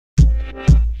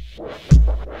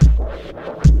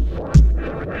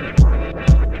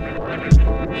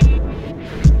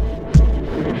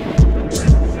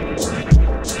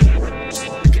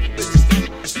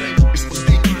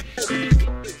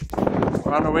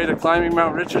way to climbing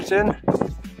Mount Richardson.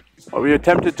 What we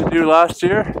attempted to do last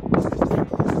year.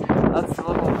 That's the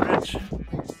little ridge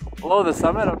below the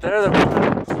summit up there that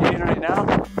we're skiing right now.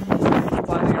 We're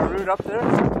planning our route up there.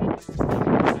 And it's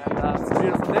a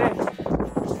beautiful day.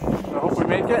 So I hope we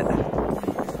make it.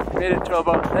 We made it to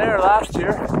about there last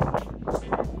year.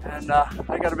 And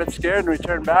I got a bit scared and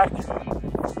returned back.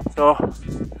 So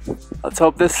let's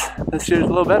hope this year's a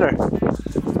little better.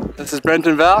 This is Brent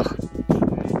and Val.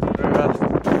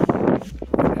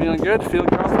 We're feeling good, feeling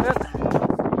confident,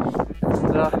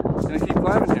 and gonna keep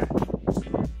climbing here.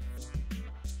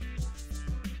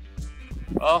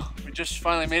 Well, we just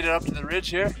finally made it up to the ridge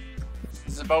here.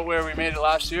 This is about where we made it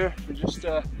last year. We just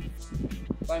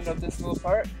climbed up this little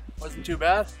part. Wasn't too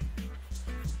bad.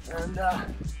 And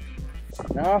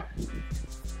now,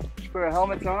 just put our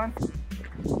helmets on.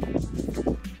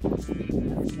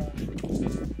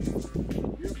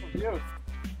 Beautiful view.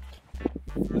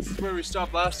 This is where we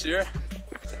stopped last year.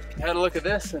 I had a look at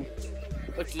this and it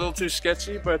looked a little too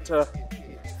sketchy, but I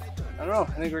don't know.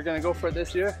 I think we're gonna go for it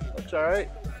this year. Looks all right.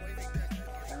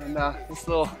 And this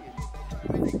little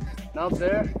mount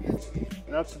there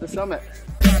and up to the summit.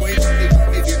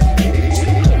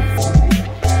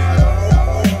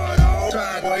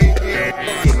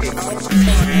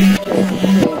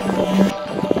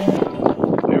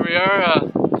 Here we are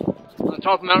on the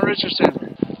top of Mount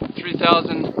Richardson,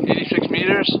 3,086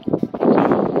 meters.